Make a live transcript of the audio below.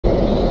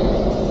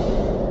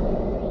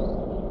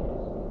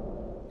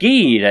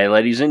G'day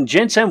ladies and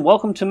gents, and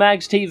welcome to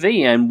Mags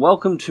TV, and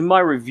welcome to my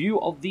review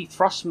of the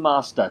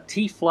Thrustmaster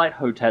T-Flight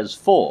Hotas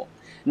 4.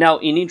 Now,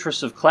 in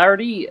interest of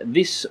clarity,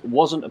 this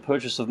wasn't a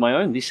purchase of my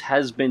own. This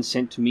has been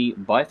sent to me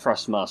by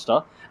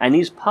Thrustmaster, and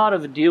is part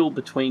of a deal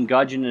between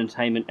Gaijin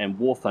Entertainment and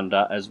War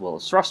Thunder, as well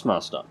as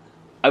Thrustmaster.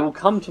 I will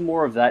come to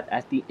more of that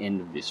at the end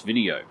of this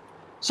video.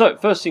 So,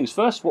 first things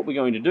first, what we're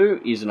going to do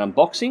is an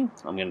unboxing.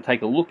 I'm going to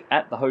take a look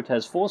at the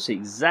Hotas 4, see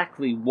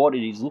exactly what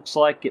it looks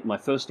like, get my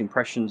first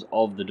impressions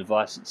of the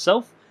device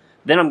itself.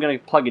 Then I'm going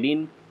to plug it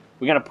in.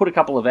 We're going to put a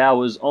couple of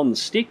hours on the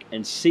stick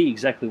and see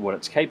exactly what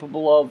it's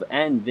capable of,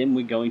 and then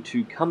we're going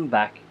to come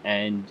back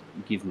and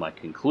give my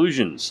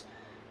conclusions.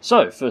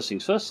 So, first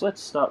things first,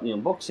 let's start the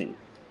unboxing.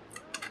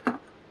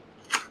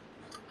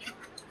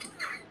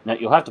 Now,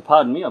 you'll have to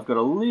pardon me, I've got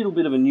a little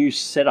bit of a new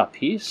setup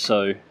here,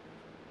 So,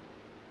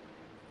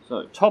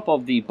 top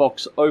of the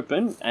box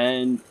open,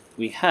 and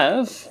we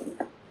have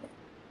a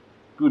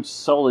good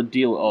solid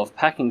deal of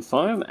packing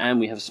foam, and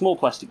we have a small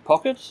plastic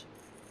pocket.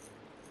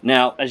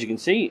 Now, as you can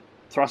see,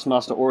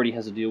 Thrustmaster already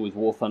has a deal with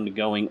War Thunder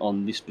going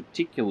on this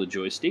particular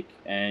joystick,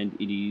 and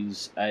it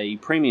is a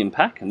premium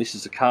pack, and this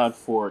is the card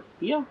for it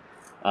here.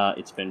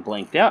 It's been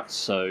blanked out,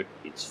 so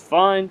it's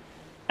fine.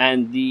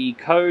 And the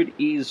code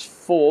is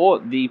for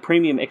the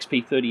premium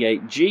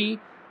XP38G,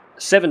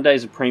 7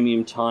 days of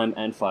premium time,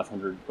 and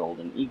 500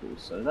 golden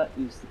eagles. So that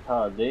is the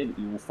card there that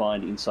you will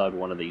find inside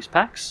one of these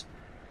packs.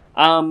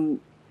 I'll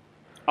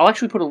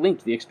actually put a link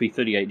to the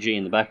XP38G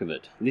in the back of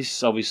it.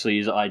 This obviously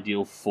is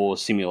ideal for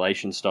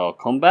simulation style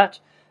combat,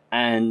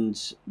 and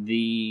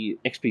the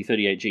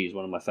XP38G is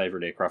one of my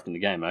favourite aircraft in the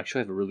game. I actually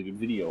have a really good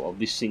video of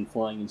this thing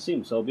flying in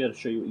sim, so I'll be able to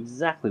show you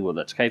exactly what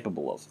that's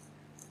capable of.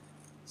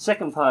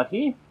 Second part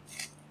here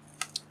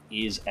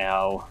is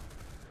our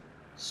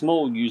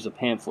small user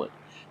pamphlet.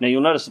 Now,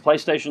 you'll notice the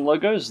PlayStation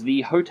logos.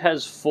 The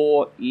Hotas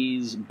 4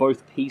 is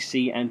both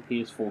PC and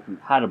PS4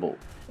 compatible.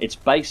 It's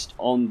based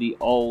on the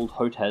old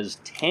Hotas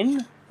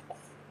 10,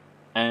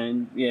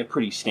 and yeah,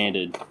 pretty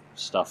standard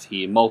stuff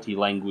here.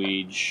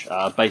 Multi-language,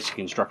 basic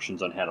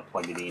instructions on how to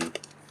plug it in.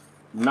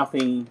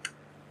 Nothing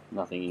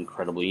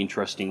incredibly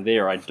interesting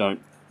there, I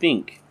don't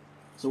think.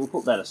 So we'll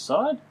put that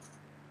aside.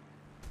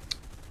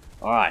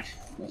 Alright,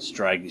 let's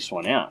drag this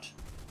one out.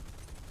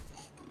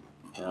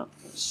 Now,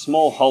 a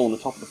small hole in the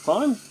top of the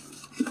foam.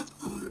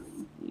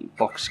 The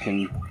box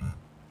can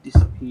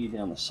disappear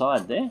down the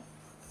side there.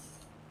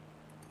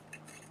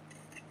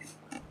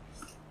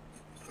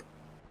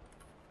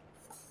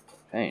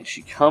 Okay, and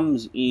she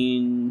comes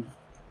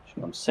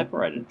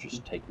separated,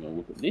 just taking a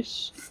look at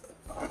this.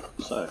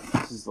 So,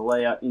 this is the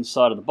layout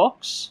inside of the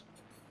box.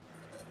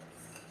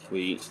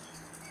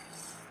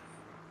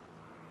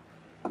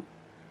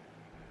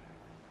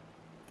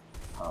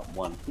 Part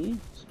one here,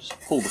 so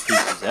just pull the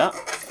pieces out.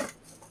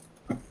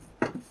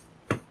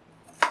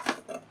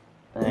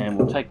 And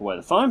we'll take away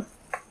the foam.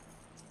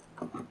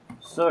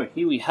 So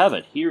here we have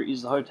it. Here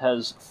is the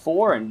Hotas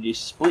 4, and it is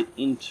split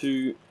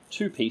into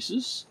two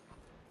pieces.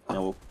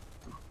 Now we'll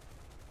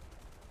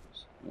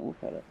look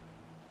at it.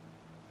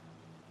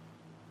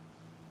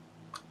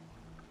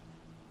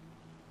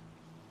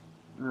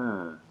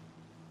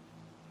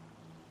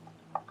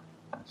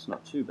 That's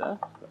not too bad.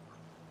 Got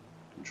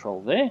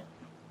control there.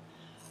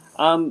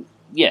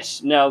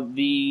 Yes, now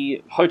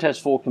the Hotas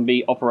 4 can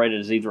be operated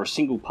as either a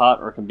single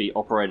part or it can be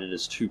operated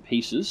as two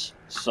pieces.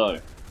 So,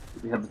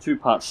 we have the two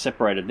parts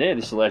separated there.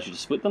 This allows you to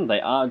split them.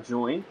 They are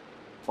joined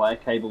by a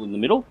cable in the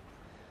middle.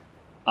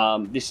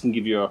 This can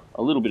give you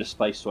a little bit of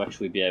space to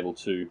actually be able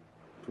to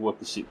work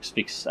the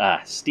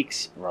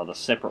sticks rather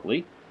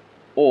separately.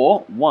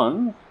 Or,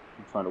 I'm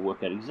trying to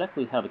work out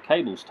exactly how the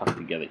cable's tucked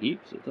together here,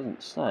 because it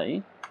doesn't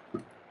say.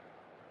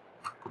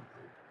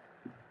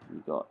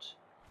 We've got...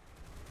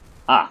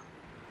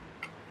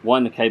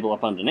 wind the cable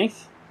up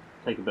underneath,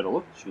 take a better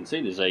look. As you can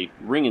see, there's a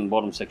ring in the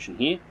bottom section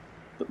here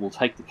that will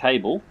take the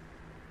cable.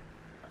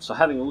 So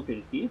having a look at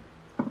it here,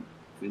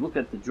 if we look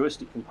at the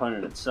joystick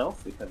component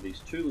itself, we have these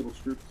two little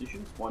screw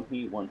positions, one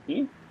here, one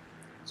here.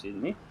 See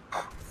them here?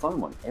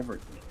 Foam on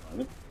everything at the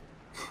moment.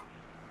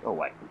 Go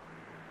away.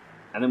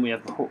 And then we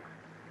have the hook.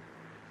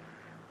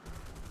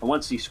 And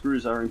once these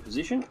screws are in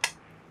position,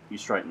 you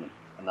straighten them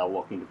and they'll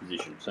lock into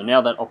position. So now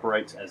that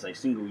operates as a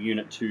single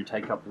unit to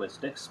take up less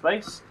desk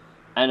space,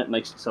 and it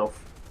makes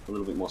itself a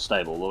little bit more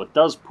stable, although it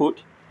does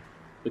put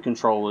the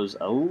controllers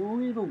a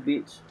little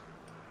bit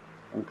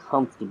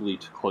uncomfortably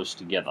too close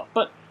together,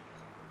 but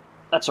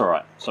that's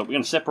alright. So we're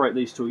going to separate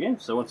these two again.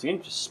 So once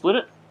again, just split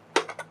it,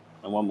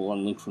 and one will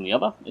unlink from the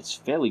other. It's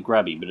fairly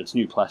grabby, but it's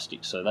new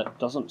plastic, so that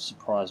doesn't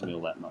surprise me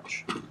all that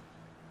much.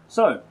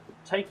 So,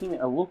 taking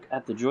a look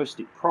at the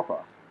joystick proper,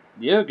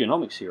 the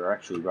ergonomics here are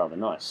actually rather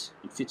nice.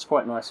 It fits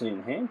quite nicely in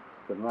the hand,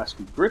 got a nice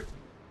good grip.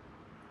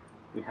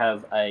 We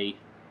have a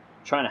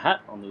China hat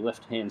on the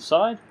left hand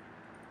side,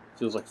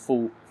 feels like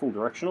full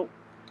directional.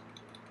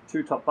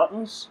 Two top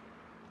buttons.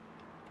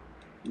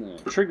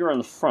 Trigger on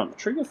the front. The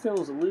trigger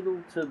feels a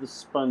little to the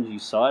spongy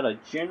side. I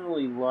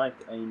generally like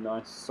a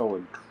nice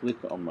solid click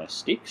on my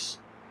sticks.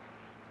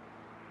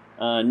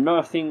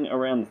 Nothing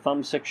around the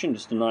thumb section,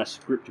 just a nice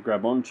grip to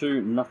grab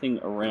onto, nothing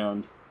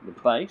around the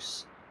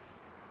base.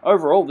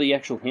 Overall, the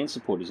actual hand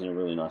support is in a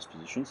really nice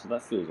position, so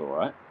that feels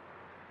alright.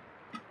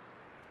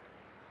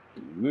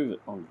 Move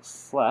it on the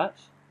flat.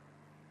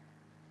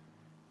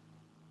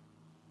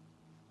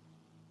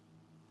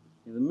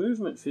 Yeah, the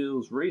movement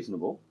feels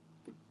reasonable.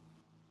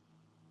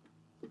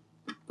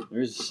 There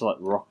is a slight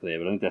rock there,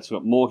 but I think that's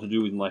got more to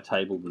do with my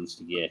table than the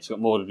stick. Yeah, it's got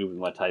more to do with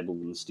my table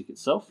than the stick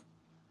itself.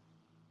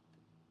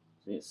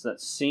 So yes, that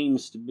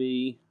seems to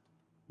be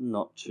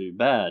not too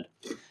bad.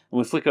 And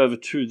we flick over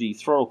to the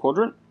throttle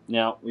quadrant.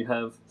 Now, we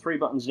have 3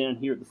 buttons down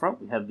here at the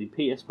front. We have the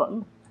PS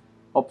button,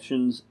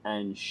 Options,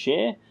 and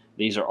Share.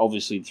 These are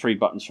obviously the 3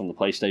 buttons from the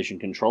PlayStation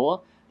controller.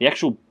 The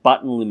actual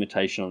button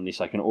limitation on this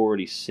I can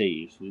already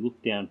see. So we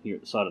look down here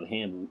at the side of the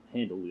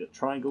handle, we've got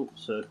triangle,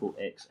 circle,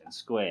 X, and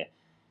square.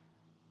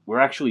 We're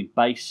actually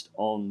based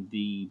on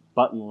the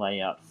button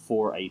layout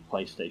for a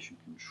PlayStation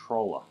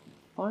controller.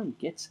 Foam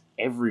gets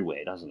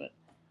everywhere, doesn't it?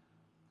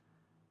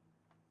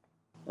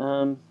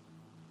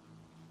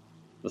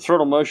 The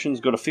throttle motion's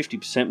got a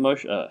 50%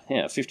 motion,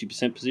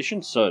 50%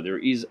 position, so there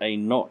is a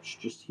notch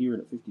just here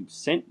at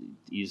 50%.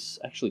 It is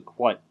actually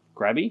quite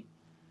grabby.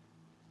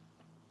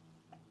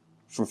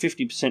 From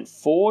 50%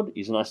 forward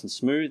is nice and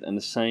smooth, and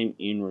the same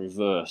in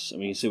reverse.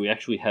 And you can see we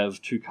actually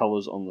have 2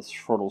 colours on the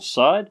throttle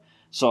side.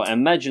 So I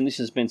imagine this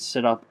has been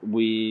set up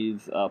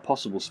with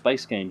possible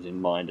space games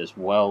in mind, as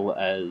well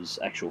as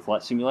actual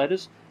flight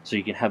simulators. So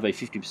you can have a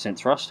 50%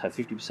 thrust, have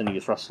 50% of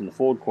your thrust in the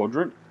forward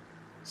quadrant,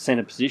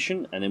 center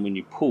position, and then when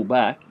you pull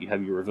back, you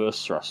have your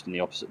reverse thrust in the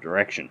opposite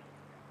direction.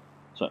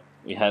 So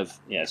we have,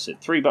 yeah,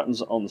 set 3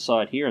 buttons on the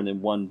side here, and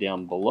then 1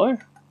 down below.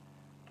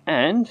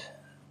 And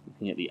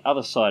looking at the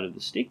other side of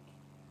the stick,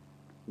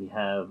 we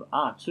have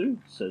R2.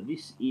 So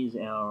this is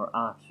our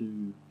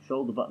R2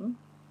 shoulder button,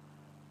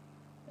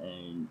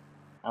 and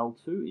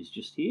L2 is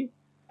just here.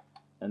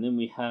 And then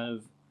we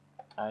have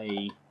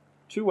a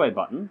 2-way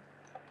button,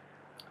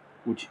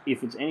 which,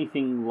 if it's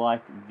anything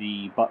like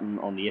the button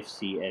on the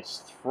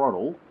FCS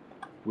throttle,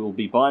 will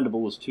be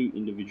bindable as 2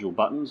 individual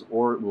buttons,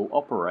 or it will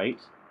operate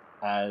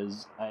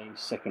as a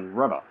second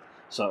rudder.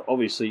 So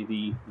obviously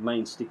the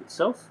main stick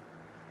itself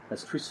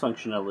has twist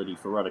functionality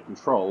for rudder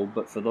control,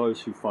 but for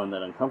those who find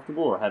that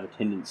uncomfortable or have a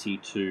tendency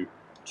to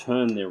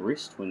turn their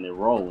wrist when they're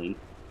rolling,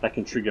 that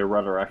can trigger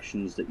rudder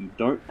actions that you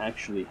don't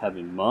actually have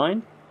in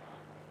mind.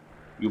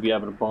 You'll be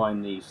able to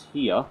bind these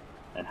here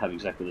and have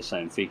exactly the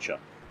same feature.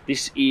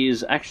 This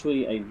is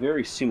actually a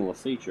very similar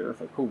feature.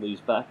 If I pull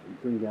these back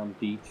and bring down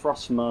the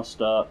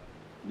Thrustmaster,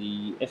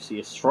 the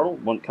FCS throttle,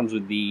 one comes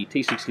with the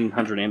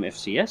T1600M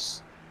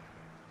FCS,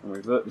 and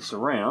revert this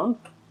around,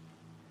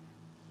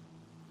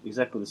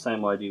 exactly the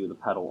same idea with the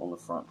paddle on the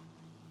front.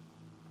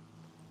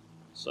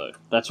 So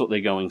that's what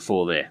they're going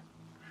for there.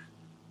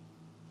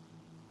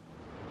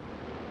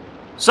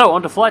 So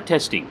on to flight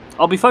testing.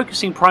 I'll be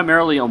focusing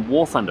primarily on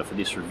War Thunder for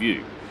this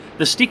review.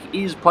 The stick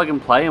is plug and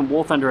play, and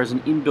War Thunder has an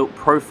inbuilt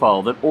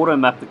profile that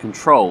auto-map the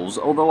controls,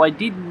 although I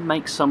did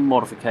make some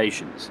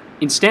modifications.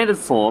 In standard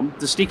form,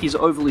 the stick is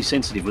overly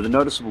sensitive with a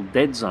noticeable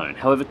dead zone.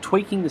 However,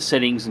 tweaking the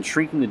settings and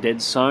shrinking the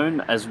dead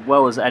zone, as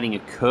well as adding a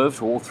curve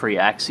to all 3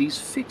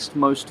 axes, fixed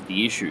most of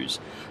the issues.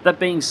 That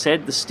being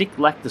said, the stick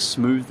lacked the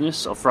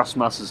smoothness of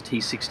Thrustmaster's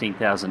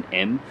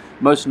T16000M,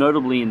 most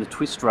notably in the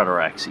twist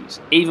rudder axes,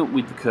 even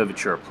with the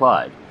curvature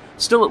applied.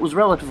 Still, it was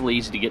relatively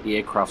easy to get the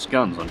aircraft's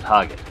guns on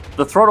target.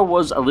 The throttle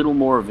was a little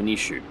more of an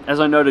issue. As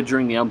I noted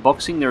during the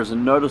unboxing, there is a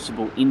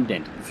noticeable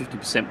indent at the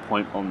 50%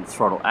 point on the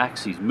throttle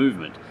axis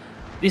movement.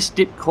 This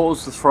dip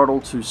caused the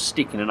throttle to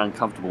stick in an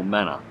uncomfortable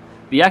manner.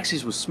 The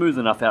axis was smooth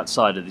enough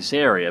outside of this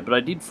area, but I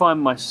did find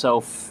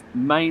myself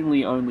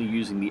mainly only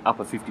using the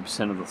upper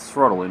 50% of the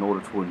throttle in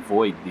order to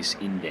avoid this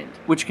indent,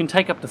 which can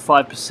take up to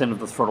 5% of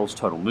the throttle's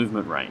total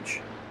movement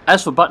range.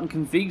 As for button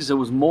configs, there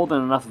was more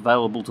than enough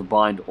available to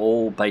bind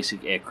all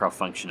basic aircraft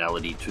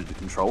functionality to the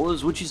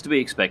controllers, which is to be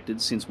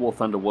expected since War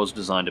Thunder was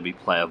designed to be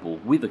playable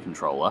with a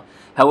controller.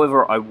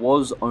 However, I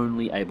was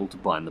only able to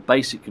bind the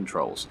basic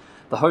controls.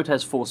 The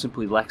Hotas 4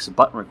 simply lacks the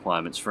button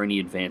requirements for any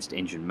advanced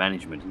engine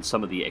management and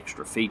some of the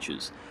extra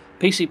features.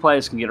 PC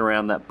players can get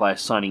around that by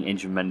assigning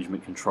engine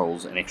management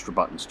controls and extra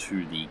buttons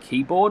to the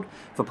keyboard.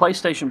 For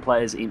PlayStation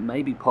players, it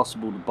may be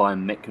possible to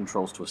bind mech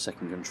controls to a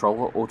second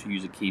controller or to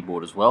use a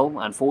keyboard as well.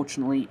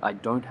 Unfortunately, I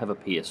don't have a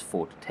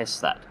PS4 to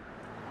test that.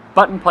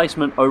 Button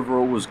placement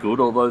overall was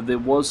good, although there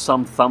was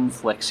some thumb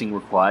flexing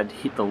required to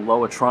hit the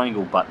lower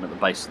triangle button at the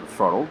base of the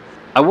throttle.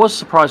 I was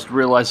surprised to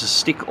realise the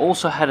stick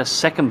also had a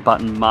second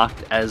button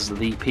marked as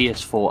the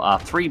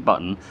PS4 R3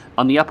 button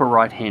on the upper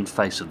right hand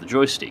face of the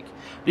joystick.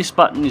 This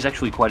button is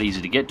actually quite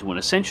easy to get to and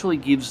essentially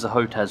gives the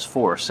Hotas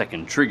 4 a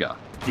second trigger.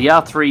 The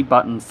R3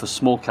 button for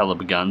small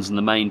caliber guns and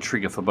the main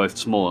trigger for both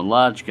small and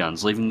large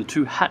guns, leaving the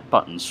 2 hat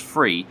buttons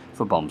free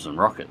for bombs and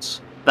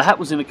rockets. The hat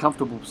was in a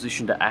comfortable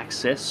position to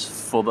access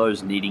for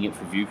those needing it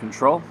for view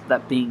control.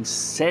 That being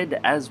said,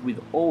 as with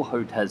all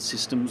Hotas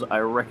systems, I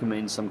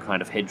recommend some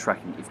kind of head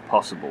tracking if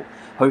possible.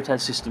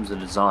 Hotas systems are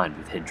designed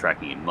with head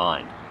tracking in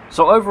mind.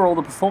 So overall,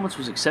 the performance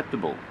was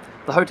acceptable.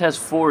 The The Hotas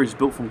 4 is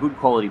built from good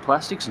quality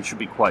plastics and should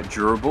be quite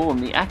durable, and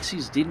the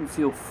axes didn't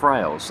feel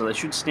frail, so they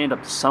should stand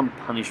up to some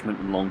punishment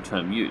in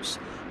long-term use.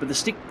 But the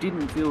stick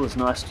didn't feel as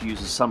nice to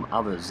use as some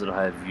others that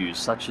I have used,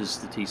 such as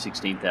the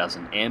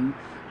T16000M,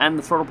 and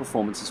the throttle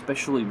performance,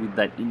 especially with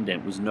that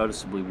indent, was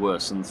noticeably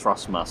worse than the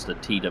Thrustmaster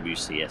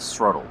TWCS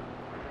throttle.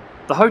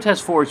 The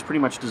Hotas 4 is pretty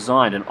much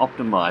designed and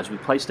optimised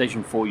with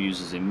PlayStation 4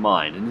 users in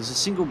mind, and is the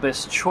single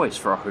best choice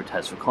for a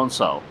Hotas for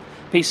console.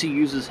 PC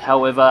users,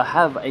 however,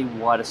 have a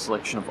wider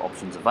selection of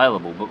options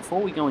available, but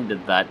before we go into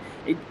that,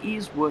 it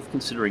is worth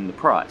considering the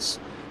price.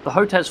 The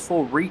Hotas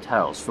 4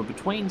 retails for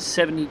between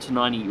 $70 to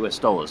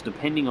 $90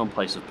 depending on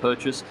place of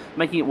purchase,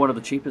 making it one of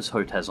the cheapest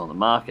Hotas on the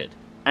market.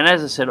 And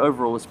as I said,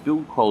 overall its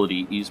build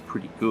quality is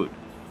pretty good.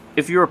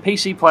 If you're a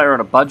PC player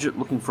on a budget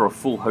looking for a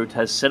full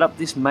Hotas setup,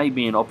 this may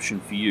be an option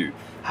for you.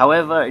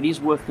 However, it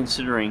is worth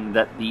considering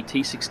that the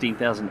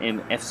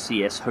T16000M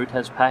FCS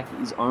Hotas pack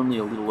is only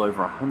a little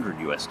over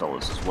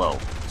 $100 as well.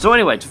 So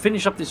anyway, to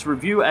finish up this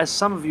review, as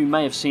some of you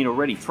may have seen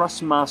already,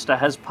 Thrustmaster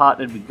has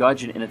partnered with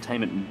Gaijin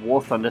Entertainment and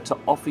War Thunder to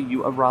offer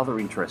you a rather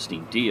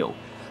interesting deal.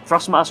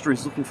 Thrustmaster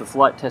is looking for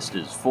flight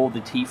testers for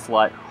the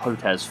T-Flight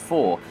Hotas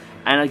 4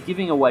 and are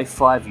giving away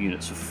 5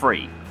 units for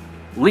free.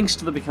 Links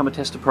to the Become a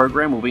Tester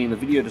program will be in the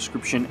video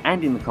description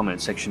and in the comment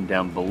section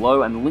down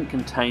below, and the link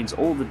contains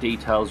all the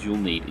details you'll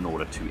need in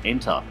order to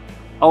enter.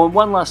 Oh, and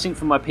one last thing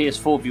for my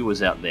PS4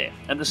 viewers out there.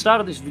 At the start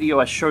of this video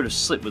I showed a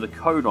slip with a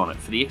code on it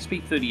for the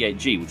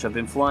XP38G, which I've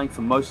been flying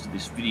for most of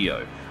this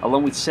video,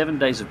 along with 7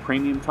 days of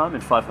premium time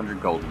and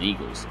 500 Golden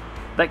Eagles.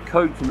 That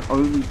code can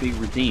only be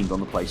redeemed on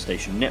the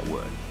PlayStation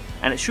Network,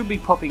 and it should be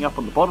popping up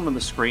on the bottom of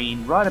the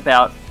screen right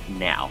about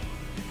now.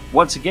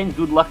 Once again,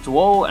 good luck to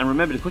all, and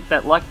remember to click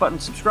that like button,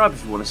 subscribe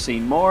if you want to see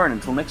more, and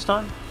until next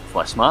time,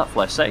 fly smart,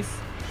 fly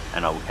safe,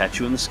 and I will catch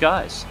you in the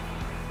skies.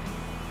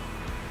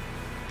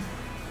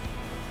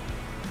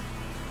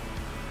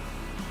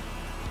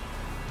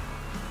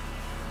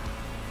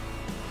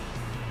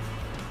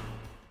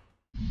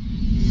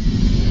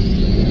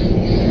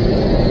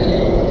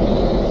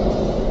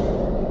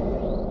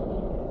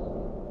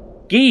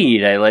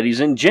 G'day ladies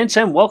and gents,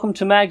 and welcome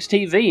to Mags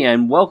TV,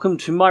 and welcome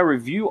to my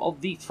review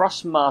of the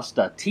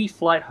Thrustmaster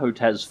T-Flight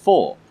Hotas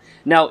 4.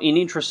 Now, in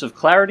interest of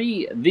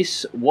clarity,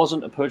 this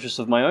wasn't a purchase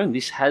of my own.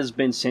 This has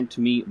been sent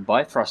to me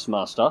by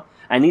Thrustmaster,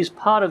 and is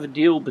part of a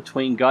deal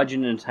between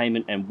Gaijin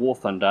Entertainment and War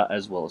Thunder,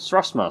 as well as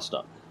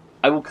Thrustmaster.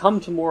 I will come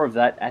to more of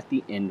that at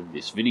the end of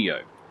this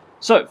video.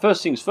 So,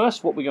 first things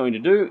first, what we're going to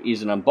do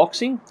is an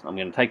unboxing. I'm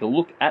going to take a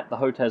look at the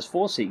Hotas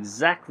 4, see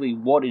exactly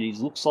what it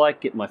looks like,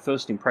 get my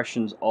first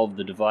impressions of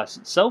the device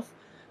itself.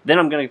 Then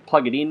I'm going to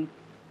plug it in.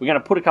 We're going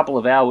to put a couple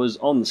of hours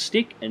on the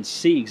stick and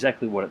see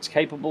exactly what it's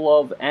capable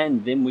of,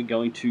 and then we're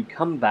going to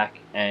come back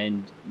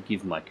and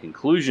give my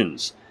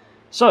conclusions.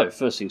 So,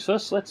 first things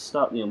first, let's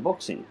start the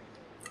unboxing.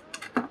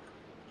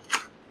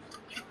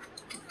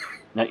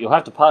 Now, you'll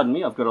have to pardon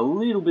me, I've got a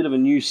little bit of a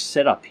new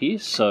setup here,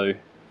 so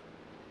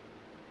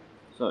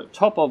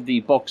top of the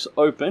box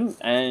open,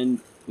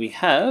 and we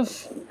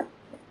have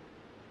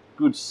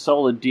good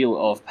solid deal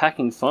of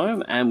packing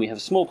foam, and we have a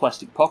small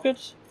plastic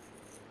pocket.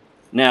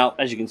 Now,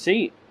 as you can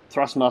see,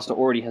 Thrustmaster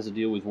already has a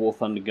deal with War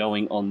Thunder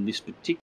going on this particular